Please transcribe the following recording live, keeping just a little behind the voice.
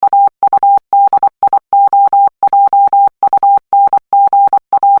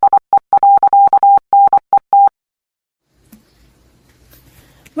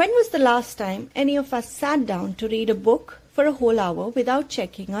When was the last time any of us sat down to read a book for a whole hour without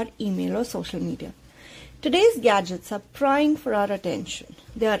checking our email or social media? Today's gadgets are prying for our attention.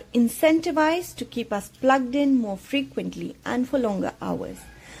 They are incentivized to keep us plugged in more frequently and for longer hours.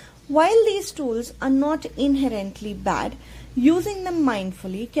 While these tools are not inherently bad, using them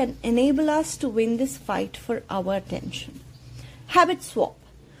mindfully can enable us to win this fight for our attention. Habit swap.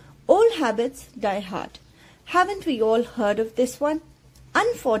 Old habits die hard. Haven't we all heard of this one?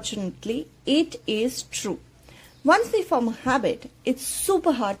 Unfortunately, it is true. Once we form a habit, it's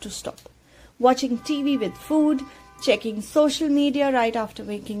super hard to stop. Watching TV with food, checking social media right after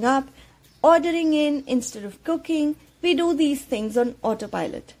waking up, ordering in instead of cooking, we do these things on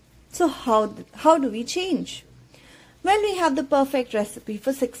autopilot. So how do we change? Well, we have the perfect recipe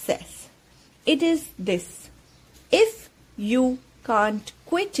for success. It is this. If you can't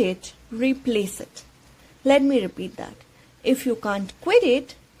quit it, replace it. Let me repeat that. If you can't quit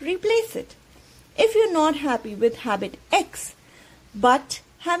it, replace it. If you're not happy with habit X, but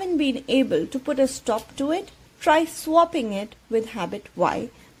haven't been able to put a stop to it, try swapping it with habit Y,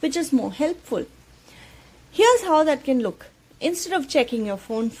 which is more helpful. Here's how that can look. Instead of checking your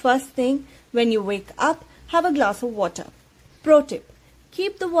phone first thing when you wake up, have a glass of water. Pro tip,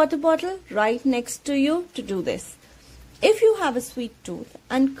 keep the water bottle right next to you to do this. If you have a sweet tooth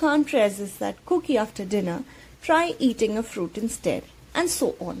and can't resist that cookie after dinner, try eating a fruit instead, and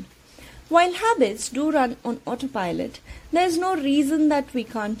so on. While habits do run on autopilot, there is no reason that we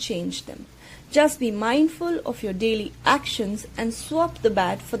can't change them. Just be mindful of your daily actions and swap the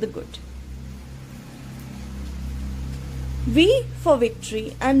bad for the good. V for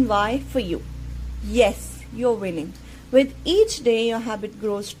victory and Y for you. Yes, you're winning. With each day, your habit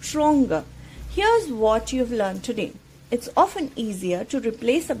grows stronger. Here's what you've learned today. It's often easier to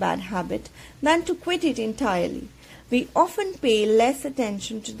replace a bad habit than to quit it entirely. We often pay less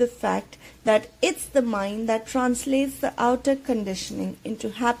attention to the fact that it's the mind that translates the outer conditioning into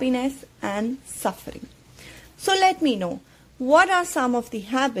happiness and suffering. So let me know, what are some of the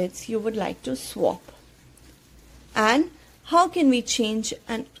habits you would like to swap? And how can we change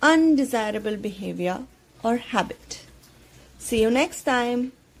an undesirable behavior or habit? See you next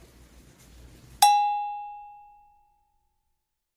time.